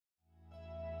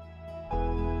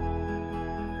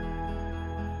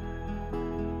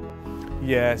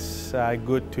Yes,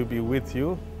 good to be with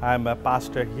you. I'm a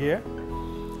pastor here,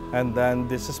 and then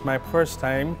this is my first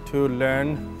time to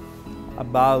learn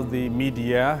about the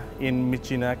media in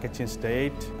Michina, Kachin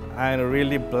State. I'm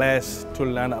really blessed to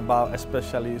learn about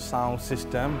especially sound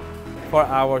system for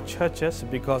our churches,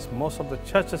 because most of the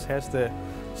churches has the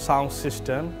sound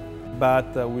system,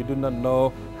 but we do not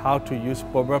know how to use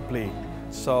properly.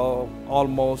 So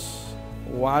almost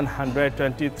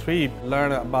 123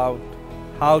 learn about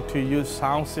how to use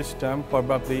sound system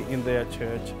probably in their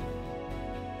church.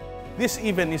 This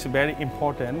event is very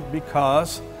important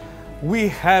because we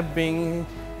have been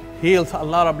held a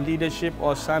lot of leadership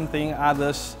or something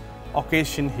others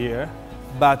occasion here,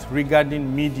 but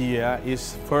regarding media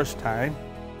is first time.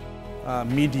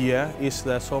 Media is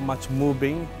so much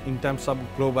moving in terms of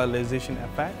globalization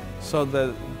effect. So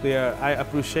I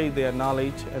appreciate their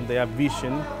knowledge and their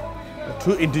vision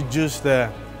to introduce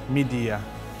the media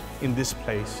in this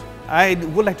place. I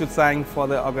would like to thank for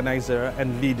the organizer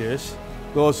and leaders,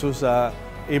 those who are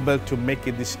able to make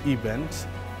it this event,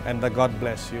 and God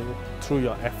bless you through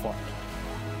your effort.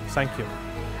 Thank you.